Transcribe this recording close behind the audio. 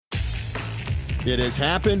It has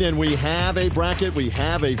happened, and we have a bracket. We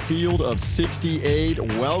have a field of 68.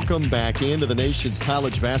 Welcome back into the nation's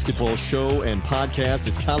college basketball show and podcast.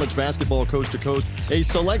 It's College Basketball Coast to Coast, a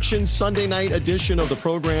selection Sunday night edition of the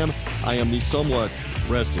program. I am the somewhat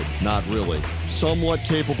rested, not really, somewhat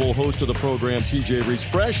capable host of the program, TJ Reese,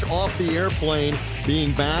 fresh off the airplane,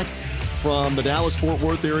 being back from the Dallas-Fort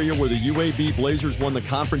Worth area where the UAB Blazers won the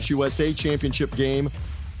Conference USA Championship game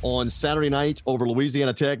on Saturday night over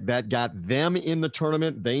Louisiana Tech. That got them in the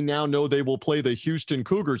tournament. They now know they will play the Houston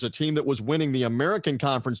Cougars, a team that was winning the American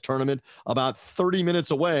Conference tournament about 30 minutes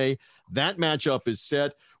away. That matchup is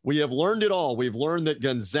set. We have learned it all. We've learned that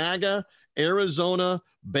Gonzaga, Arizona,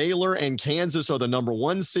 Baylor, and Kansas are the number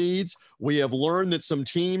one seeds. We have learned that some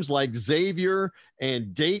teams like Xavier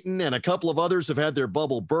and Dayton and a couple of others have had their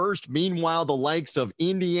bubble burst. Meanwhile, the likes of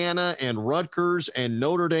Indiana and Rutgers and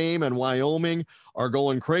Notre Dame and Wyoming are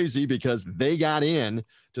going crazy because they got in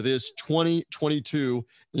to this 2022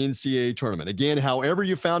 NCAA tournament. Again, however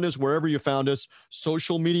you found us, wherever you found us,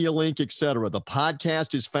 social media link, etc. The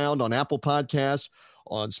podcast is found on Apple Podcasts,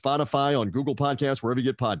 on Spotify, on Google Podcasts, wherever you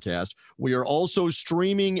get podcasts. We are also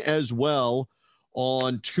streaming as well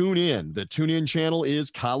on TuneIn. The TuneIn channel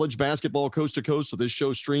is College Basketball Coast to Coast, so this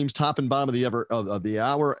show streams top and bottom of the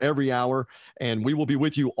hour, every hour, and we will be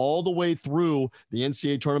with you all the way through the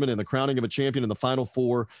NCAA tournament and the crowning of a champion in the Final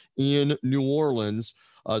Four in New Orleans.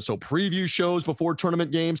 So preview shows before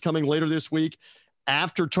tournament games coming later this week.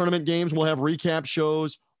 After tournament games, we'll have recap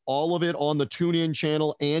shows. All of it on the TuneIn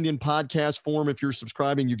channel and in podcast form. If you're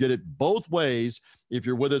subscribing, you get it both ways if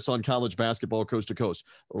you're with us on College Basketball Coast to Coast.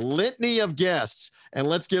 Litany of guests, and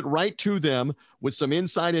let's get right to them with some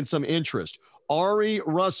insight and some interest. Ari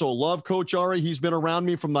Russell, love Coach Ari. He's been around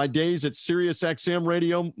me from my days at Sirius XM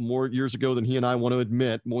Radio, more years ago than he and I want to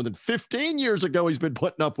admit. More than 15 years ago, he's been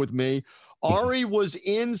putting up with me. Ari was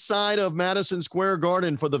inside of Madison Square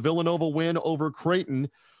Garden for the Villanova win over Creighton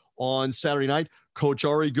on Saturday night. Coach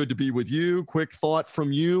Ari, good to be with you. Quick thought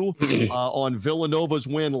from you on Villanova's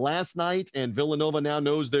win last night, and Villanova now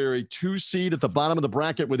knows they're a 2 seed at the bottom of the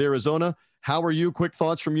bracket with Arizona. How are you? Quick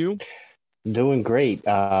thoughts from you. Doing great.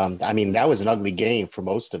 I mean, that was an ugly game for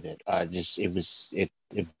most of it. It was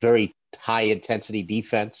very high intensity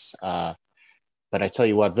defense. But I tell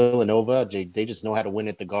you what, Villanova, they just know how to win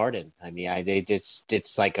at the Garden. I mean,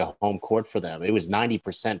 it's like a home court for them. It was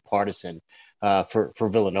 90% partisan for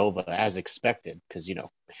Villanova, as expected, because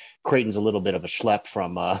Creighton's a little bit of a schlep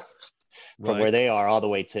from where they are all the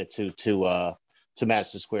way to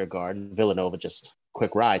Madison Square Garden. Villanova just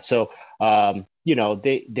quick ride. So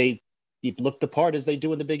they look the part as they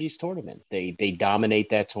do in the Big East tournament. They dominate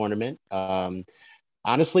that tournament.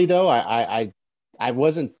 Honestly, though, I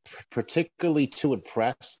wasn't particularly too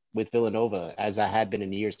impressed with Villanova as I had been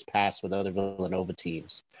in years past with other Villanova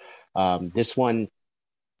teams. This one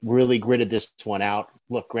really gritted this one out.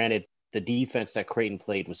 Look, granted, the defense that Creighton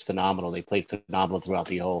played was phenomenal. They played phenomenal throughout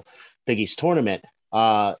the whole Big East tournament.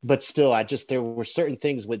 But still, there were certain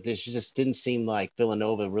things with this just didn't seem like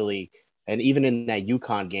Villanova really. And even in that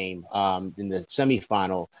UConn game, in the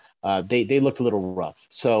semifinal, they looked a little rough.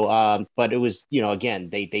 So, but it was, again,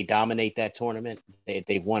 they dominate that tournament.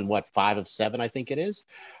 They've won 5 of 7, I think it is,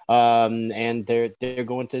 and they're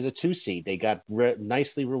going to a 2 seed. They got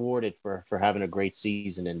nicely rewarded for having a great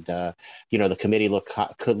season, and the committee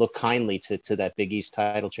could look kindly to that Big East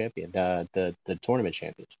title champion, the tournament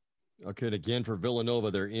champion. Okay, and again for Villanova,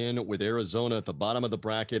 they're in with Arizona at the bottom of the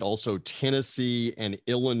bracket. Also, Tennessee and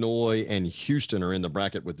Illinois and Houston are in the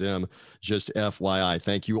bracket with them. Just FYI.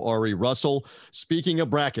 Thank you, Ari Russell. Speaking of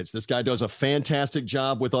brackets, this guy does a fantastic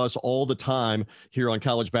job with us all the time here on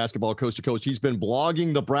College Basketball Coast to Coast. He's been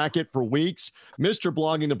blogging the bracket for weeks. Mr.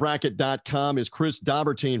 BloggingTheBracket.com is Chris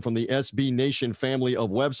Daubertine from the SB Nation family of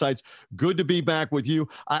websites. Good to be back with you.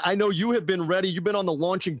 I know you have been ready. You've been on the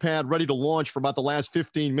launching pad, ready to launch for about the last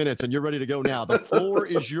 15 minutes, and you're ready to go now. The floor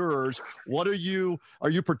is yours. What are you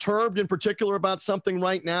perturbed in particular about something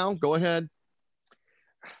right now? Go ahead.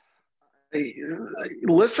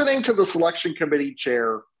 Listening to the selection committee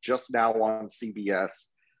chair just now on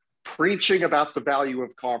CBS preaching about the value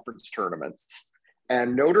of conference tournaments,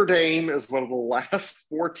 and Notre Dame is one of the last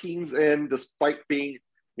 4 teams in, despite being,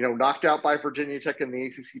 knocked out by Virginia Tech in the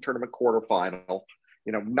ACC tournament quarterfinal,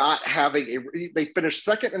 not having they finished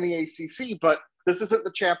second in the ACC, but this isn't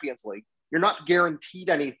the Champions League. You're not guaranteed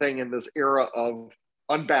anything in this era of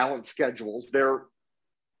unbalanced schedules. Their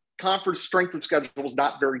conference strength of schedule is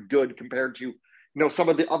not very good compared to, some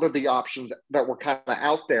of the options that were kind of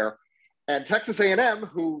out there. And Texas A&M,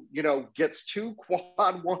 who, gets 2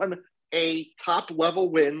 quad 1A top level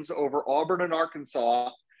wins over Auburn and Arkansas,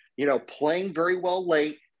 playing very well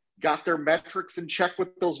late. got their metrics in check with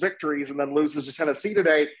those victories and then loses to Tennessee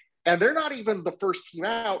today. And they're not even the first team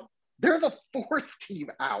out. They're the fourth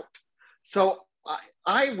team out. So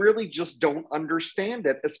I really just don't understand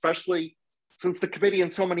it, especially since the committee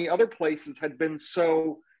in so many other places had been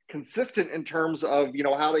so consistent in terms of,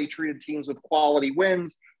 how they treated teams with quality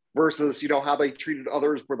wins versus, how they treated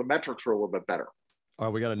others where the metrics were a little bit better. All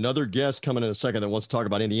right, we got another guest coming in a second that wants to talk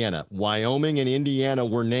about Indiana. Wyoming and Indiana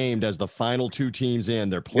were named as the final two teams in.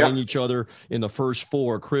 They're playing each other in the first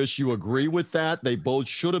four. Chris, you agree with that? They both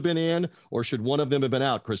should have been in, or should one of them have been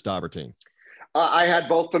out, Chris Daubertine? I had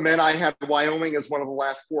both them in. I had Wyoming as one of the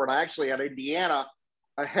last four, and I actually had Indiana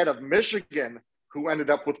ahead of Michigan, who ended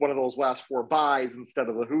up with one of those last four byes instead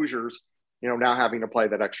of the Hoosiers, now having to play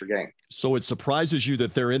that extra game. So it surprises you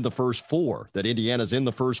that they're in the first four, that Indiana's in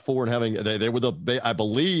the first four and having, they were I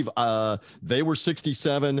believe they were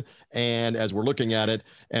 67. And as we're looking at it,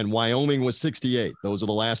 and Wyoming was 68. Those are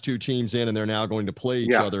the last two teams in, and they're now going to play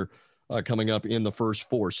each other coming up in the first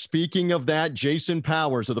four. Speaking of that, Jason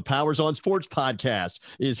Powers of the Powers on Sports podcast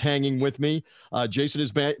is hanging with me. Jason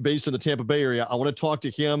is based in the Tampa Bay area. I want to talk to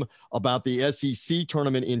him about the SEC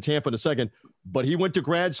tournament in Tampa in a second, but he went to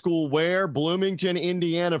grad school where? Bloomington,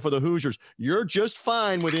 Indiana for the Hoosiers. You're just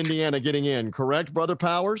fine with Indiana getting in, correct, Brother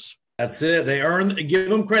Powers? That's it. Give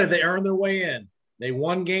them credit. They earned their way in. They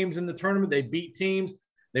won games in the tournament. They beat teams.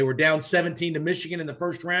 They were down 17 to Michigan in the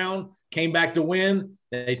first round, came back to win.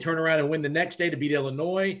 They turn around and win the next day to beat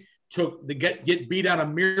Illinois. Get beat on a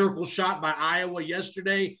miracle shot by Iowa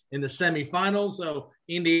yesterday in the semifinals. So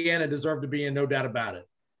Indiana deserved to be in, no doubt about it.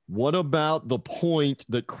 What about the point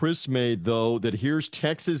that Chris made, though, that here's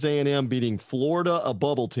Texas A&M beating Florida, a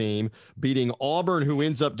bubble team, beating Auburn, who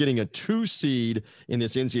ends up getting a 2 seed in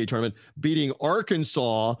this NCAA tournament, beating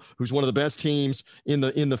Arkansas, who's one of the best teams in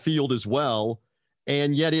the field as well,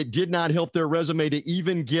 and yet it did not help their resume to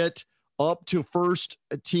even get up to first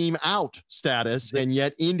team out status, and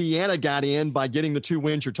yet Indiana got in by getting the 2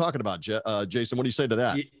 wins you're talking about. Jason, what do you say to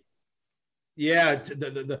that? Yeah,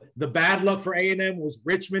 the bad luck for A&M was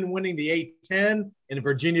Richmond winning the A-10 and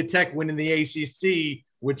Virginia Tech winning the ACC,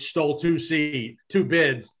 which stole 2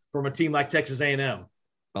 bids from a team like Texas A&M.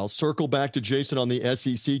 I'll circle back to Jason on the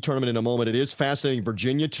SEC tournament in a moment. It is fascinating.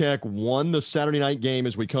 Virginia Tech won the Saturday night game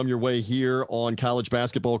as we come your way here on College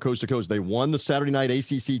Basketball Coast to Coast. They won the Saturday night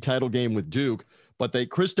ACC title game with Duke, but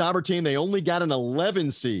Chris Daubertine, they only got an 11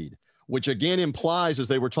 seed, which again implies, as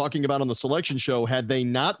they were talking about on the selection show, had they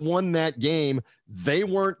not won that game, they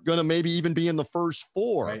weren't going to maybe even be in the first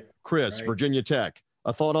four. Right. Chris, right. Virginia Tech.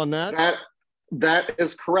 A thought on that? That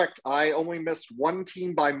is correct. I only missed one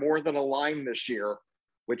team by more than a line this year,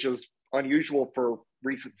 which is unusual for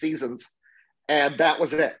recent seasons. And that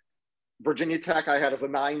was it. Virginia Tech I had as a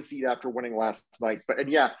 9 seed after winning last night. But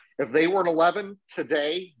if they were an 11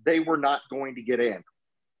 today, they were not going to get in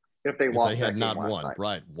if they had not won. Night.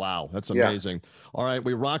 Right. Wow. That's amazing. Yeah. All right.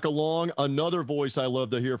 We rock along. Another voice I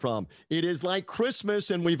love to hear from. It is like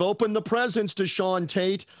Christmas, and we've opened the presents to Deshaun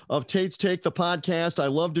Tate of Tate's Take, the podcast. I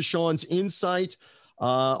love Deshaun's insight.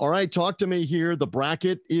 All right. Talk to me here. The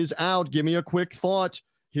bracket is out. Give me a quick thought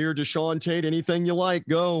here, Deshaun Tate. Anything you like,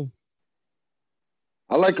 go.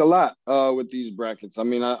 I like a lot with these brackets. I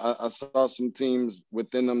mean, I saw some teams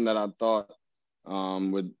within them that I thought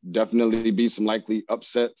would definitely be some likely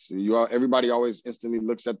upsets. Everybody always instantly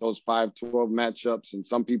looks at those 5-12 matchups, and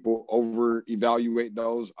some people over-evaluate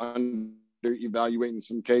those, under-evaluate in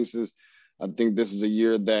some cases. I think this is a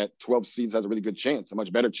year that 12 seeds has a really good chance, a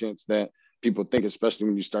much better chance that people think, especially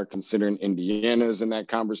when you start considering Indiana's in that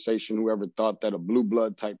conversation. Whoever thought that a blue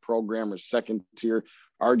blood type program or second tier,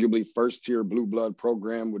 arguably first tier blue blood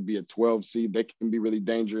program would be a 12 seed. They can be really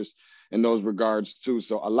dangerous in those regards too.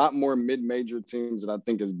 So a lot more mid-major teams that I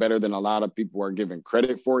think is better than a lot of people are giving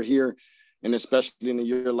credit for here. And especially in a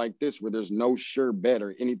year like this, where there's no sure bet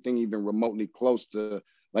or anything even remotely close to,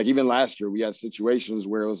 like even last year, we had situations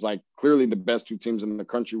where it was like clearly the best 2 teams in the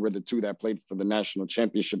country were the 2 that played for the national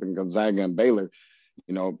championship in Gonzaga and Baylor.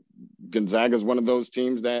 You know, Gonzaga is one of those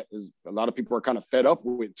teams that is a lot of people are kind of fed up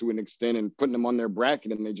with to an extent and putting them on their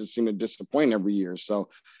bracket, and they just seem to disappoint every year. So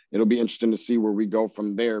it'll be interesting to see where we go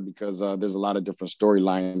from there, because there's a lot of different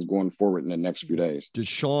storylines going forward in the next few days.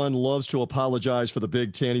 Deshaun loves to apologize for the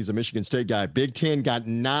Big Ten. He's a Michigan State guy. Big Ten got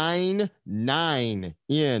 9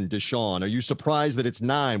 in, Deshaun. Are you surprised that it's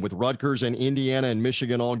 9 with Rutgers and Indiana and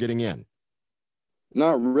Michigan all getting in?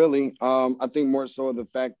 Not really. I think more so the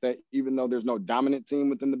fact that even though there's no dominant team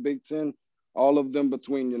within the Big Ten, all of them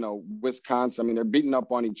between, Wisconsin, I mean, they're beating up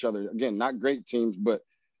on each other. Again, not great teams, but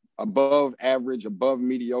above average, above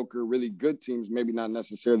mediocre, really good teams, maybe not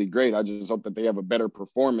necessarily great. I just hope that they have a better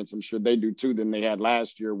performance. I'm sure they do too than they had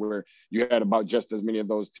last year, where you had about just as many of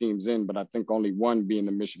those teams in, but I think only one, being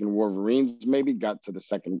the Michigan Wolverines, maybe got to the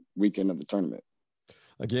second weekend of the tournament.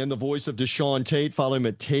 Again, the voice of Deshaun Tate. Follow him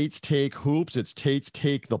at Tate's Take Hoops. It's Tate's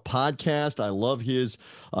Take, the podcast. I love his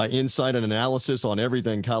insight and analysis on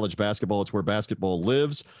everything college basketball. It's where basketball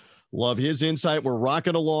lives. Love his insight. We're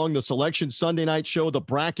rocking along. The Selection Sunday night show, the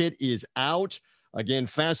bracket is out. Again,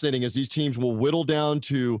 fascinating as these teams will whittle down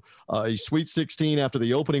to a Sweet 16 after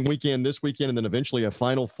the opening weekend this weekend, and then eventually a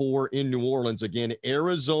Final Four in New Orleans. Again,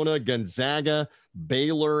 Arizona, Gonzaga,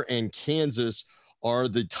 Baylor, and Kansas are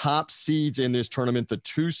the top seeds in this tournament. The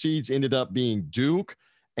 2 seeds ended up being Duke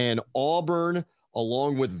and Auburn,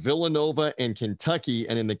 along with Villanova and Kentucky.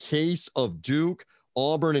 And in the case of Duke,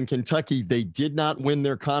 Auburn, and Kentucky, they did not win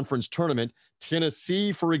their conference tournament.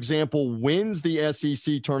 Tennessee, for example, wins the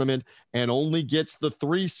SEC tournament and only gets the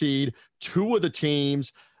 3 seed. 2 of the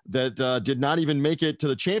teams that did not even make it to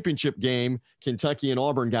the championship game, Kentucky and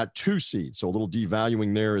Auburn, got 2 seeds. So a little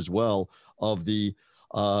devaluing there as well of the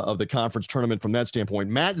conference tournament from that standpoint.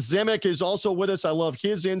 Matt Zemek is also with us. I love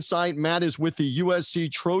his insight. Matt is with the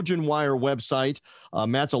USC Trojan Wire website.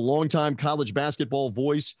 Matt's a longtime college basketball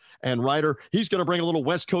voice and writer. He's going to bring a little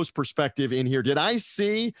West Coast perspective in here. Did I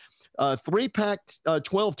see 3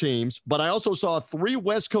 Pac-12 teams, but I also saw 3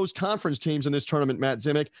 West Coast Conference teams in this tournament, Matt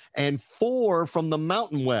Zemek, and 4 from the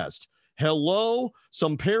Mountain West. Hello,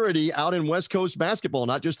 some parity out in West Coast basketball,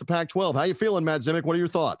 not just the Pac-12. How you feeling, Matt Zemek? What are your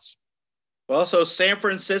thoughts? Well, so San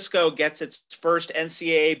Francisco gets its first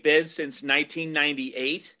NCAA bid since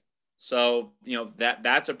 1998. So,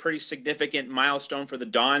 that's a pretty significant milestone for the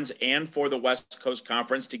Dons and for the West Coast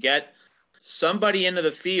Conference to get somebody into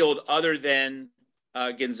the field other than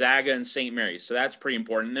Gonzaga and St. Mary's. So that's pretty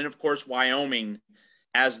important. And then, of course, Wyoming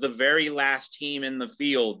as the very last team in the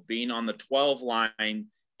field, being on the 12 line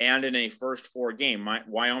and in a first 4 game.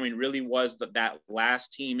 Wyoming really was that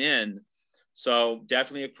last team in. So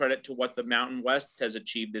definitely a credit to what the Mountain West has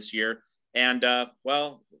achieved this year. And,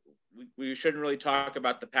 we shouldn't really talk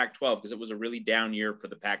about the Pac-12 because it was a really down year for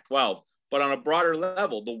the Pac-12. But on a broader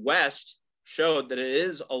level, the West showed that it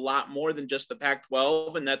is a lot more than just the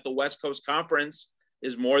Pac-12, and that the West Coast Conference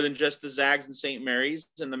is more than just the Zags and St. Mary's,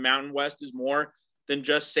 and the Mountain West is more than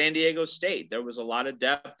just San Diego State. There was a lot of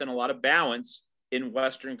depth and a lot of balance in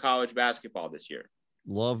Western college basketball this year.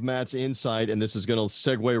 Love Matt's insight, and this is going to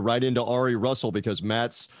segue right into Ari Russell because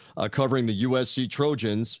Matt's covering the USC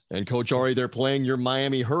Trojans, and Coach Ari, they're playing your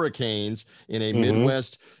Miami Hurricanes in a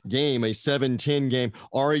Midwest game, a 7-10 game.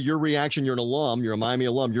 Ari, your reaction, you're an alum, you're a Miami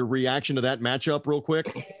alum, your reaction to that matchup real quick?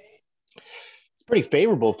 It's pretty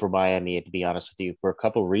favorable for Miami, to be honest with you, for a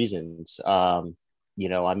couple of reasons.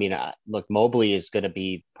 Look, Mobley is going to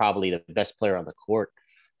be probably the best player on the court,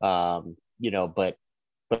 but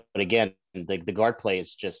again, the guard play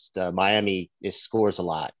is just Miami scores a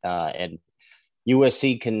lot, and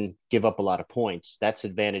USC can give up a lot of points. That's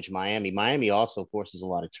advantage Miami. Miami also forces a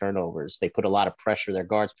lot of turnovers. They put a lot of pressure. Their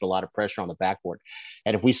guards put a lot of pressure on the backboard.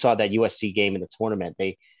 And if we saw that USC game in the tournament,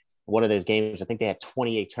 one of those games, I think they had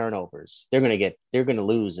 28 turnovers. They're going to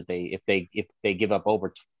lose if they give up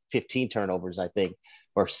over 15 turnovers, I think,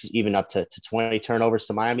 or even up to 20 turnovers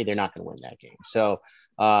to Miami. They're not going to win that game. So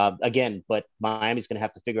but Miami's going to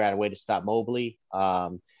have to figure out a way to stop Mobley.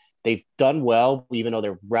 They've done well, even though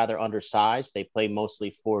they're rather undersized. They play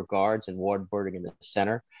mostly 4 guards and Wardenberg in the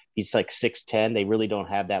center. He's like 6'10". They really don't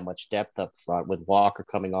have that much depth up front with Walker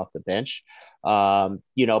coming off the bench.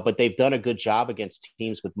 But they've done a good job against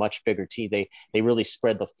teams with much bigger teams. They really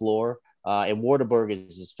spread the floor. And Wardenberg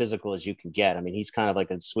is as physical as you can get. I mean, he's kind of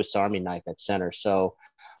like a Swiss Army knife at center. So,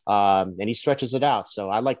 and he stretches it out.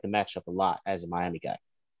 So I like the matchup a lot as a Miami guy.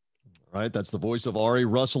 All right, that's the voice of Ari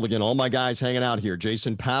Russell. Again, all my guys hanging out here.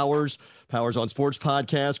 Jason Powers on Sports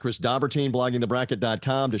Podcast, Chris Daubertine,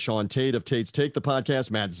 bloggingthebracket.com, Deshaun Tate of Tate's Take the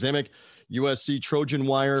Podcast, Matt Zemek, USC Trojan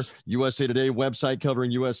Wire, USA Today website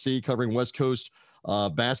covering USC, covering West Coast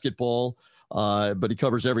basketball. But he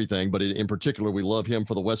covers everything. But in particular, we love him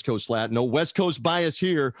for the West Coast slat. No West Coast bias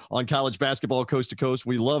here on college basketball coast to coast.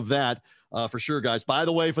 We love that for sure, guys. By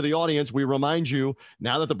the way, for the audience, we remind you,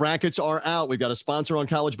 now that the brackets are out, we've got a sponsor on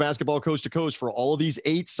college basketball coast to coast for all of these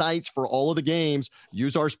 8 sites for all of the games.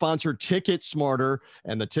 Use our sponsor, Ticket Smarter,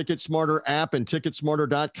 and the Ticket Smarter app and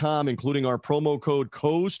ticketsmarter.com, including our promo code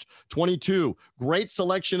COAST22. Great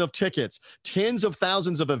selection of tickets, tens of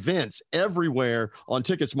thousands of events everywhere on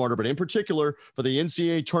Ticket Smarter, but in particular for the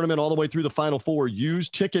NCAA tournament all the way through the Final Four, use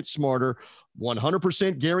Ticket Smarter.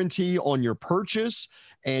 100% guarantee on your purchase,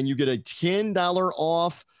 and you get a $10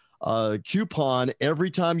 off coupon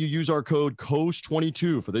every time you use our code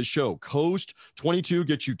COAST22 for this show. COAST22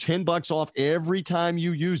 gets you $10 off every time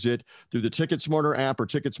you use it through the Ticket Smarter app or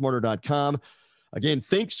ticketsmarter.com. Again,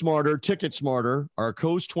 think smarter, ticket smarter. Our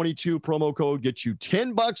COAST22 promo code gets you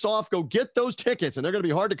 $10 off. Go get those tickets, and they're going to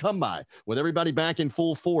be hard to come by with everybody back in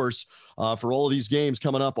full force for all of these games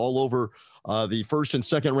coming up all over the first and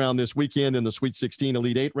second round this weekend, and the Sweet 16,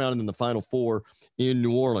 Elite 8 round, and then the Final Four in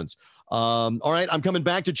New Orleans. All right, I'm coming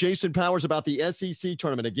back to Jason Powers about the SEC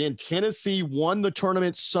tournament. Again, Tennessee won the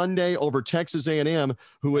tournament Sunday over Texas A&M,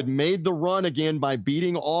 who had made the run again by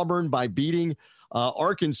beating Auburn, by beating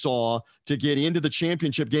Arkansas to get into the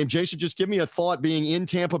championship game. Jason, just give me a thought being in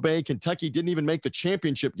Tampa Bay. Kentucky didn't even make the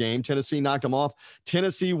championship game. Tennessee knocked them off.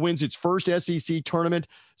 Tennessee wins its first SEC tournament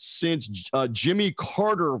since Jimmy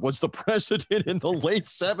Carter was the president in the late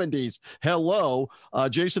 70s. Hello.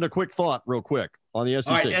 Jason, a quick thought real quick on the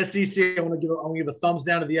SEC. All right, SEC, I want to give a thumbs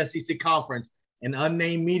down to the SEC conference. An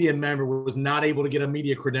unnamed media member was not able to get a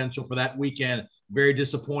media credential for that weekend. Very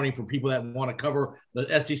disappointing for people that want to cover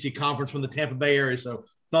the SEC conference from the Tampa Bay area. So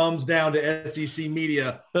thumbs down to SEC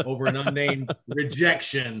media over an unnamed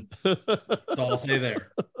rejection. That's all I'll say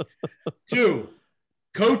there. 2,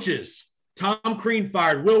 coaches. Tom Crean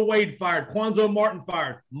fired. Will Wade fired. Quanzo Martin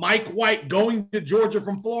fired. Mike White going to Georgia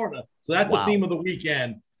from Florida. So that's the theme of the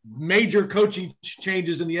weekend. Major coaching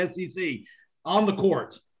changes in the SEC. On the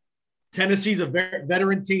court, Tennessee's a very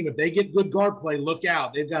veteran team. If they get good guard play, look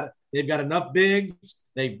out. They've got enough bigs.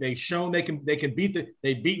 They've shown they can they've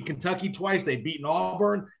beaten Kentucky twice. They've beaten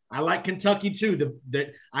Auburn. I like Kentucky too.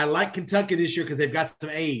 I like Kentucky this year because they've got some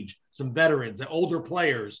age, some veterans, and older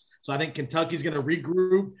players. So I think Kentucky's going to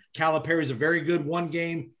regroup. Calipari's a very good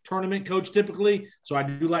one-game tournament coach typically. So I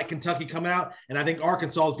do like Kentucky coming out, and I think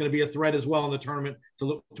Arkansas is going to be a threat as well in the tournament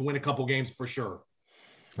to win a couple games for sure.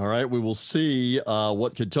 All right, we will see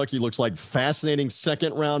what Kentucky looks like. Fascinating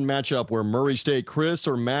second-round matchup where Murray State, Chris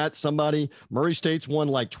or Matt, somebody, Murray State's won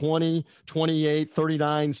like 20, 28,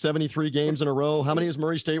 39, 73 games in a row. How many has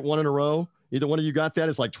Murray State won in a row? Either one of you got that?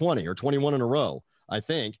 It's like 20 or 21 in a row, I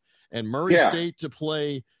think. And Murray State to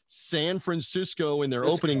play San Francisco in their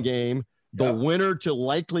opening game. The winner to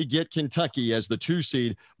likely get Kentucky as the 2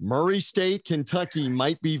 seed. Murray State, Kentucky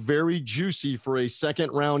might be very juicy for a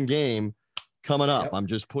second-round game coming up. I'm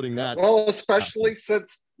just putting that. Well, especially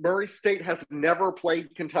since Murray State has never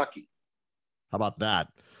played Kentucky. How about that?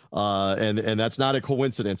 And that's not a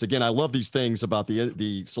coincidence. Again, I love these things about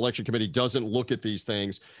the selection committee doesn't look at these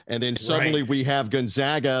things. And then suddenly we have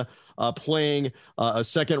Gonzaga playing a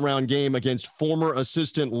second round game against former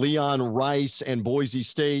assistant Leon Rice and Boise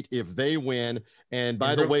State if they win. And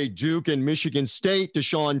by the way, Duke and Michigan State,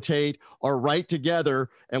 Deshaun Tate, are right together.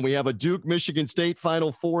 And we have a Duke-Michigan State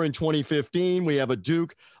Final Four in 2015. We have a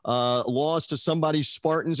Duke loss to somebody's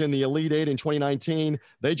Spartans in the Elite Eight in 2019.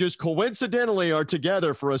 They just coincidentally are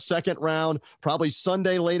together for a second round, probably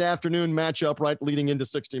Sunday late afternoon matchup, right, leading into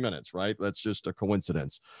 60 Minutes, right? That's just a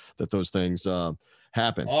coincidence that those things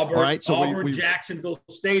happen. Auburn, all right, so Auburn Jacksonville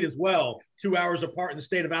State as well, 2 hours apart in the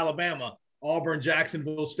state of Alabama. Auburn,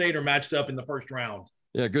 Jacksonville State are matched up in the first round.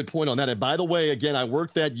 Yeah, good point on that. And by the way, again, I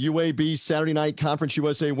worked that UAB Saturday night Conference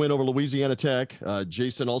USA win over Louisiana Tech.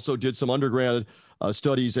 Jason also did some undergrad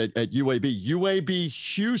studies at UAB. UAB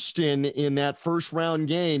Houston in that first round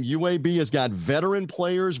game. UAB has got veteran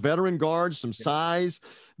players, veteran guards, some size.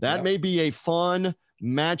 That may be a fun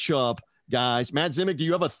matchup, guys. Matt Zimick, do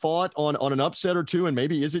you have a thought on an upset or two? And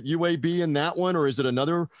maybe is it UAB in that one, or is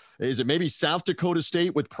it maybe South Dakota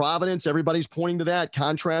State with Providence? Everybody's pointing to that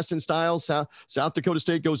contrast in styles. South Dakota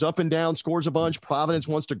State goes up and down, scores a bunch. Providence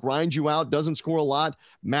wants to grind you out, doesn't score a lot.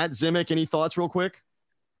 Matt Zimick, any thoughts real quick?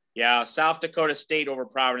 Yeah, South Dakota State over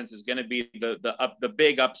Providence is going to be the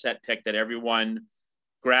big upset pick that everyone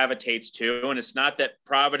gravitates to. And it's not that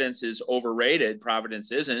Providence is overrated.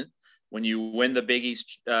 Providence isn't. When you win the Big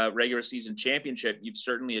East regular season championship, you've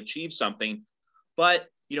certainly achieved something. But,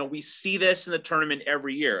 we see this in the tournament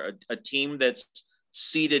every year, a team that's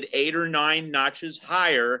seeded 8 or 9 notches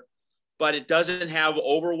higher, but it doesn't have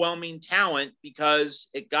overwhelming talent because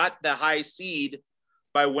it got the high seed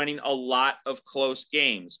by winning a lot of close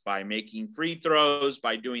games, by making free throws,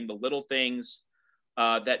 by doing the little things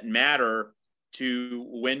that matter to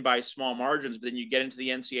win by small margins. But then you get into the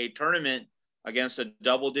NCAA tournament against a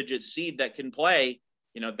double-digit seed that can play,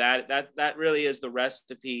 that really is the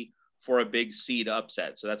recipe for a big seed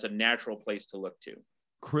upset. So that's a natural place to look to.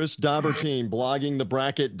 Chris Daubertine,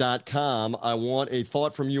 bloggingthebracket.com. I want a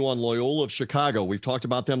thought from you on Loyola of Chicago. We've talked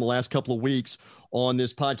about them the last couple of weeks on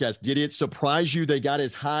this podcast. Did it surprise you they got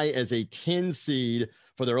as high as a 10 seed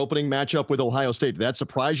for their opening matchup with Ohio State? Did that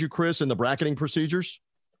surprise you, Chris, in the bracketing procedures?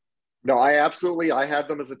 No, I had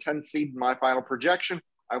them as a 10 seed in my final projection.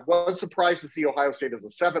 I was surprised to see Ohio State as a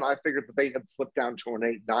 7. I figured that they had slipped down to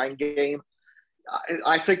an 8-9 game.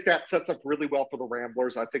 I think that sets up really well for the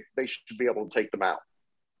Ramblers. I think they should be able to take them out.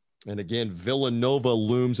 And again, Villanova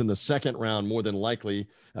looms in the second round more than likely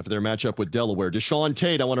after their matchup with Delaware. Deshaun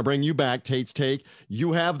Tate, I want to bring you back. Tate's Take.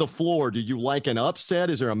 You have the floor. Do you like an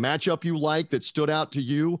upset? Is there a matchup you like that stood out to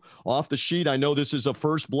you off the sheet? I know this is a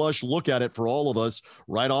first blush look at it for all of us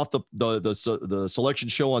right off the selection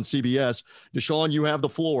show on CBS. Deshaun, you have the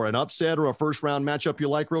floor. An upset or a first round matchup you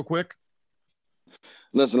like real quick?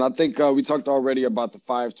 Listen, I think we talked already about the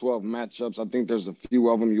 5-12 matchups. I think there's a few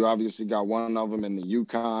of them. You obviously got one of them in the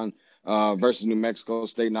UConn versus New Mexico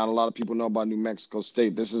State. Not a lot of people know about New Mexico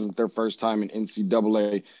State. This isn't their first time in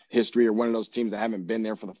NCAA history, or one of those teams that haven't been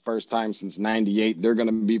there for the first time since '98. They're going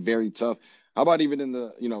to be very tough. How about even in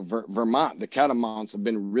the, Vermont, the Catamounts have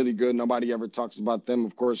been really good. Nobody ever talks about them.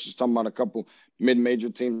 Of course, just talking about a couple mid-major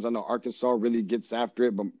teams. I know Arkansas really gets after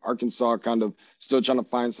it, but Arkansas kind of still trying to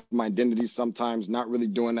find some identity sometimes, not really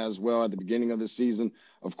doing as well at the beginning of the season.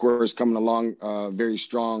 Of course, coming along very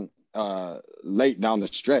strong late down the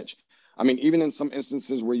stretch. I mean, even in some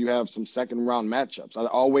instances where you have some second-round matchups, I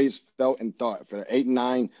always felt and thought for an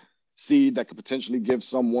 8-9 seed that could potentially give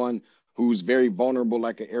someone who's very vulnerable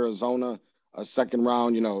like an Arizona a second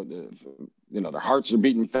round, their hearts are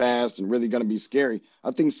beating fast and really going to be scary.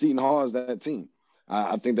 I think Seton Hall is that team.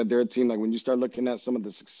 I think that they're a team, like when you start looking at some of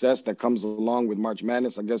the success that comes along with March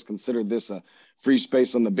Madness, I guess consider this a free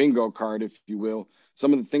space on the bingo card, if you will.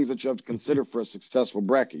 Some of the things that you have to consider for a successful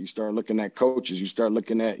bracket. You start looking at coaches. You start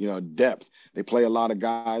looking at, depth. They play a lot of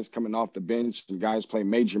guys coming off the bench, and guys play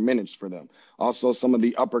major minutes for them. Also, some of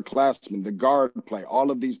the upperclassmen, the guard play,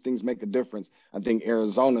 all of these things make a difference. I think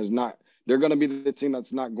Arizona is not – they're going to be the team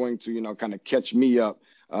that's not going to, kind of catch me up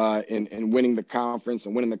in winning the conference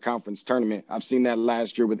and winning the conference tournament. I've seen that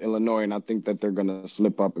last year with Illinois, and I think that they're going to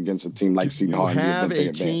slip up against a team like Seton Hall. Do you have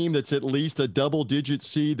a team that's at least a double-digit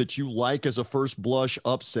seed that you like as a first blush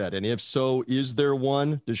upset? And if so, is there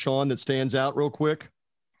one, Deshaun, that stands out real quick?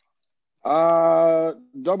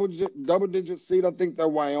 Double-digit seed, I think that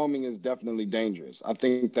Wyoming is definitely dangerous. I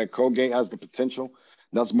think that Colgate has the potential.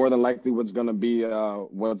 That's more than likely what's going to be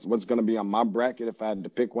what's going to be on my bracket. If I had to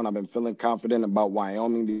pick one, I've been feeling confident about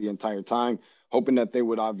Wyoming the entire time, hoping that they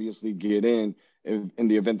would obviously get in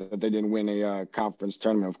the event that they didn't win a conference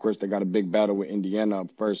tournament. Of course, they got a big battle with Indiana up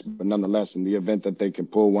first, but nonetheless, in the event that they can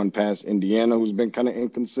pull one past Indiana, who's been kind of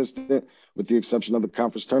inconsistent with the exception of the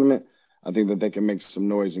conference tournament, I think that they can make some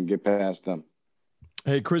noise and get past them.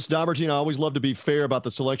 Hey, Chris Daubertine, I always love to be fair about the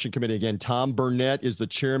selection committee. Again, Tom Burnett is the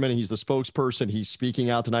chairman. He's the spokesperson. He's speaking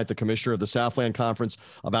out tonight, the commissioner of the Southland Conference,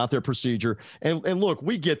 about their procedure. And look,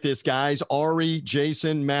 we get this, guys. Ari,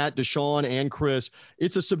 Jason, Matt, Deshaun, and Chris.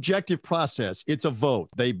 It's a subjective process. It's a vote.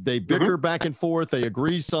 They bicker back and forth. They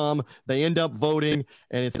agree some. They end up voting.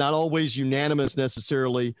 And it's not always unanimous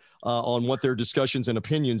necessarily on what their discussions and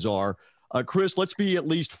opinions are. Chris, let's be at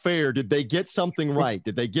least fair. Did they get something right?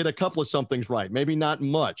 Did they get a couple of somethings right? Maybe not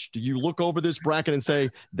much. Do you look over this bracket and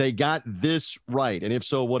say they got this right? And if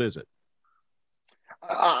so, what is it?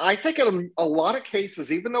 I think in a lot of cases,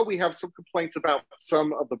 even though we have some complaints about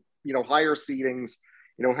some of the higher seedings,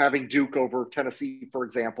 having Duke over Tennessee, for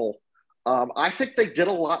example, I think they did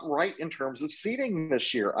a lot right in terms of seeding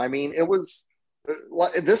this year. I mean,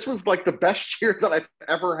 this was like the best year that I've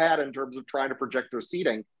ever had in terms of trying to project their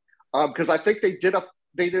seeding. Because I think they did a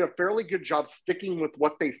fairly good job sticking with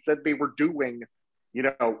what they said they were doing,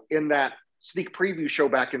 in that sneak preview show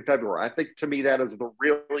back in February. I think to me that is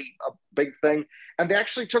really a big thing. And they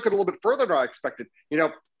actually took it a little bit further than I expected.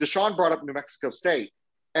 Deshaun brought up New Mexico State,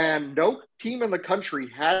 and no team in the country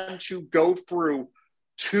had to go through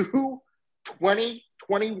 2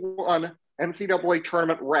 2021 NCAA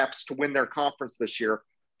tournament reps to win their conference this year,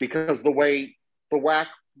 because the way the WAC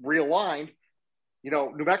realigned,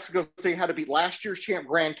 New Mexico State had to beat last year's champ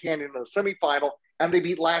Grand Canyon in the semifinal, and they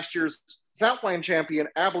beat last year's Southland champion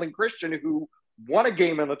Abilene Christian, who won a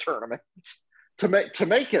game in the tournament to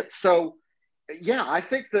make it. So, yeah, I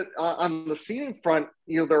think that on the seeding front,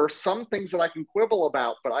 there are some things that I can quibble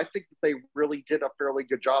about, but I think that they really did a fairly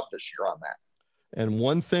good job this year on that. And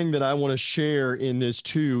one thing that I want to share in this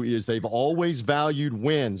too is they've always valued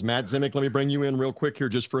wins. Matt Zemek, let me bring you in real quick here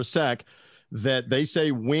just for a sec. That they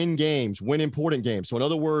say win games, win important games. So in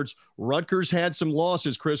other words, Rutgers had some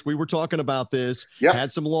losses, Chris. We were talking about this. Yep.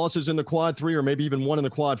 Had some losses in the quad 3 or maybe even one in the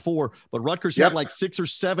quad 4, but Rutgers had like 6 or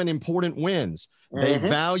 7 important wins. They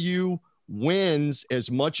value wins as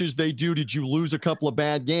much as they do. Did you lose a couple of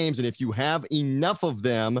bad games? And if you have enough of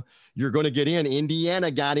them, you're going to get in. Indiana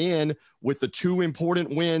got in with the 2 important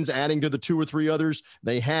wins, adding to the 2 or 3 others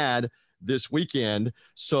they had this weekend.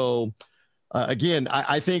 So, again,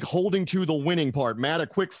 I think holding to the winning part. Matt, a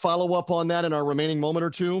quick follow-up on that in our remaining moment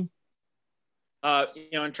or two.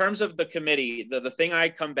 In terms of the committee, the thing I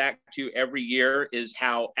come back to every year is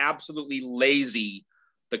how absolutely lazy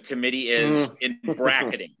the committee is in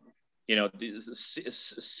bracketing.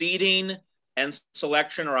 Seeding and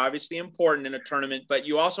selection are obviously important in a tournament, but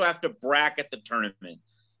you also have to bracket the tournament.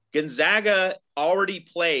 Gonzaga already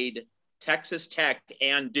played Texas Tech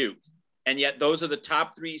and Duke, and yet those are the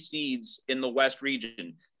top 3 seeds in the West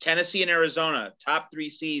region. Tennessee and Arizona, top 3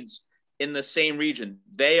 seeds in the same region.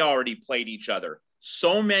 They already played each other.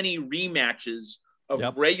 So many rematches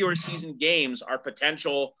of regular season games are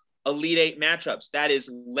potential Elite 8 matchups. That is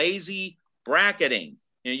lazy bracketing.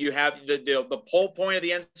 You have the whole point of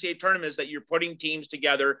the NCAA tournament is that you're putting teams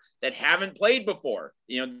together that haven't played before.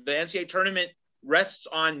 The NCAA tournament rests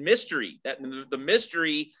on mystery. That the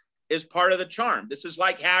mystery is part of the charm. This is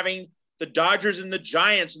like having the Dodgers and the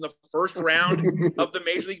Giants in the first round of the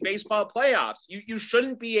Major League Baseball playoffs. You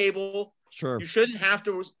shouldn't be able. Sure. You shouldn't have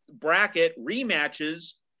to bracket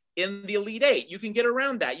rematches in the Elite 8. You can get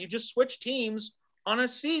around that. You just switch teams on a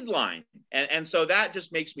seed line. And so that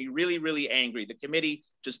just makes me really, really angry. The committee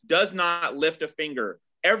just does not lift a finger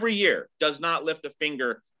every year, does not lift a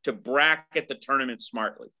finger to bracket the tournament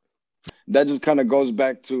smartly. That just kind of goes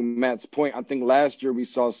back to Matt's point. I think last year we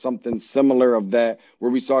saw something similar of that,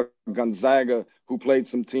 where we saw Gonzaga, who played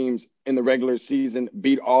some teams in the regular season,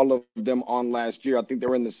 beat all of them on last year. I think they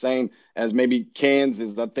were in the same as maybe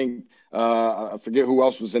Kansas. I think I forget who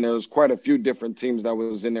else was in there. There's quite a few different teams that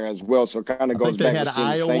was in there as well. So it kind of goes back. They had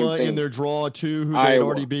Iowa in their draw too, who they had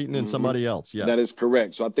already beaten, and somebody else. Yes, that is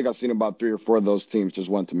correct. So I think I've seen about 3 or 4 of those teams. Just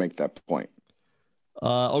wanted to make that point.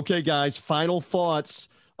 Okay, guys, final thoughts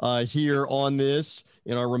here on this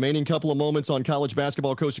in our remaining couple of moments on college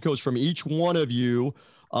basketball coast to coast from each one of you.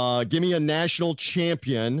 Give me a national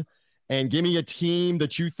champion and give me a team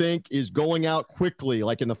that you think is going out quickly,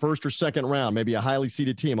 like in the first or second round, maybe a highly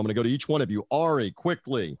seeded team. I'm going to go to each one of you. Ari,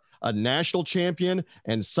 quickly, a national champion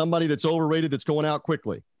and somebody that's overrated that's going out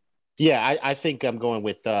quickly. Yeah, I think I'm going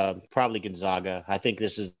with probably Gonzaga. I think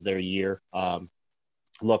this is their year.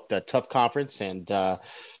 Looked a tough conference and, tough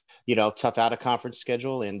out of conference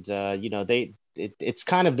schedule. And, it's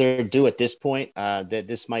kind of their due at this point. That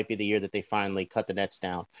this might be the year that they finally cut the nets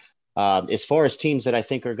down. As far as teams that I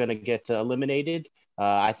think are going to get eliminated,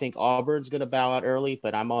 I think Auburn's going to bow out early,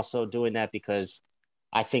 but I'm also doing that because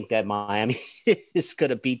I think that Miami is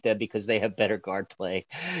going to beat them because they have better guard play.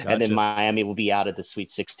 Gotcha. And then Miami will be out of the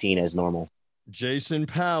Sweet 16 as normal. Jason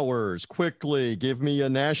Powers, quickly, give me a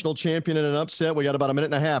national champion and an upset. We got about a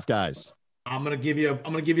minute and a half, guys. I'm going to give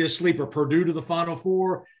you a sleeper. Purdue to the Final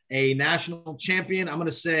Four, a national champion. I'm going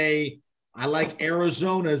to say I like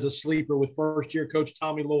Arizona as a sleeper with first-year coach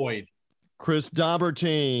Tommy Lloyd. Chris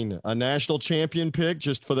Daubertine, a national champion pick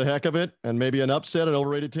just for the heck of it, and maybe an upset, an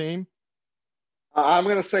overrated team? I'm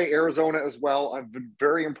going to say Arizona as well. I've been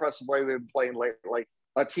very impressed with the way they've been playing lately.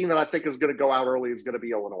 A team that I think is going to go out early is going to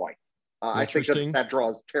be Illinois. I think that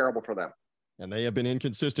draw is terrible for them. And they have been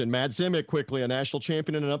inconsistent. Matt Zimick, quickly, a national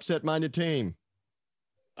champion and an upset-minded team.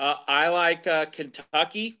 I like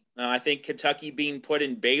Kentucky. I think Kentucky being put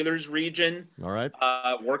in Baylor's region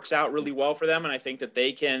works out really well for them, and I think that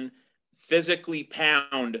they can physically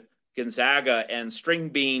pound Gonzaga and string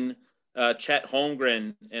bean Chet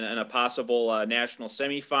Holmgren in a possible national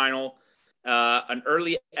semifinal. An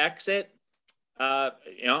early exit,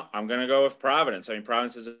 I'm going to go with Providence. I mean,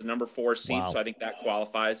 Providence is a number 4 seed, so I think that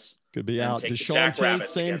qualifies. Could be out. Deshaun Tate,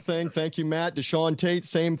 same thing. Thank you, Matt. Deshaun Tate,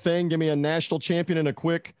 same thing. Give me a national champion and a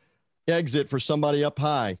quick exit for somebody up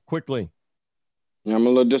high. Quickly. Yeah, I'm a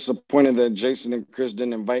little disappointed that Jason and Chris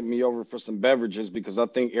didn't invite me over for some beverages because I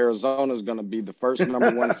think Arizona is going to be the first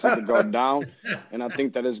number 1 seed to go down. And I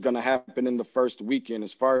think that is going to happen in the first weekend.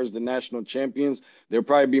 As far as the national champions, they'll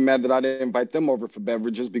probably be mad that I didn't invite them over for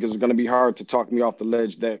beverages because it's going to be hard to talk me off the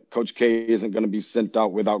ledge that Coach K isn't going to be sent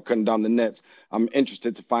out without cutting down the nets. I'm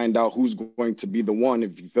interested to find out who's going to be the one,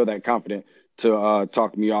 if you feel that confident, to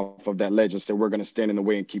talk me off of that ledge and say we're going to stand in the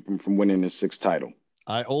way and keep him from winning his 6th title.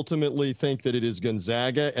 I ultimately think that it is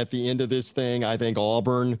Gonzaga at the end of this thing. I think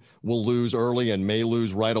Auburn will lose early and may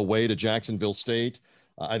lose right away to Jacksonville State.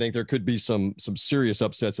 I think there could be some serious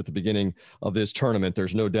upsets at the beginning of this tournament.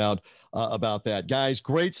 There's no doubt about that. Guys,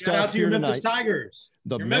 great stuff here tonight. Memphis Tigers.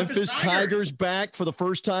 The Memphis Tigers back for the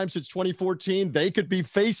first time since 2014. They could be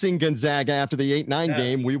facing Gonzaga after the 8-9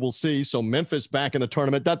 game. We will see. So Memphis back in the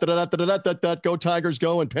tournament. Go Tigers,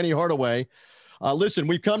 go, and Penny Hardaway. Listen,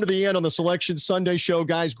 we've come to the end on the Selection Sunday show,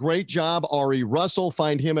 guys. Great job, Ari Russell.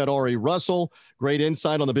 Find him at Ari Russell. Great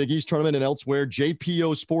insight on the Big East tournament and elsewhere.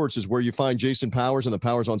 JPO Sports is where you find Jason Powers and the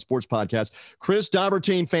Powers on Sports podcast. Chris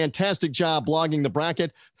Daubertine, fantastic job blogging the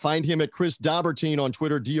bracket. Find him at Chris Daubertine on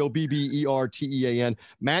Twitter, Dobbertean.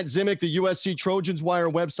 Matt Zemek, the USC Trojans Wire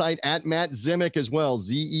website, at Matt Zemek as well,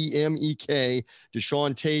 Zemek.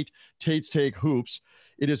 Deshaun Tate, Tate's Take Hoops.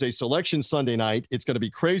 It is a Selection Sunday night. It's going to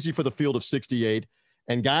be crazy for the field of 68.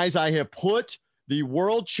 And guys, I have put the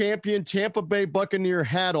world champion Tampa Bay Buccaneer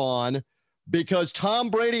hat on because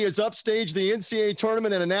Tom Brady has upstaged the NCAA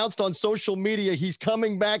tournament and announced on social media he's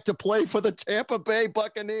coming back to play for the Tampa Bay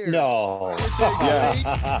Buccaneers. No. It's a great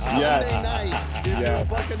Sunday night if you're a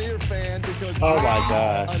Buccaneer fan because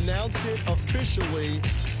Brady announced it officially.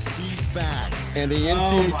 He's back, and the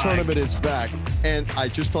NCAA tournament is back. And I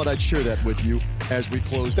just thought I'd share that with you as we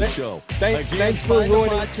close the show. Thanks for the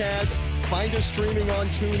podcast. Find us streaming on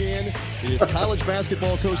TuneIn. It is college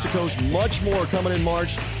basketball coast to coast. Much more coming in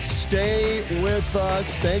March. Stay with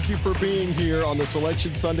us. Thank you for being here on the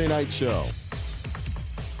Selection Sunday Night Show.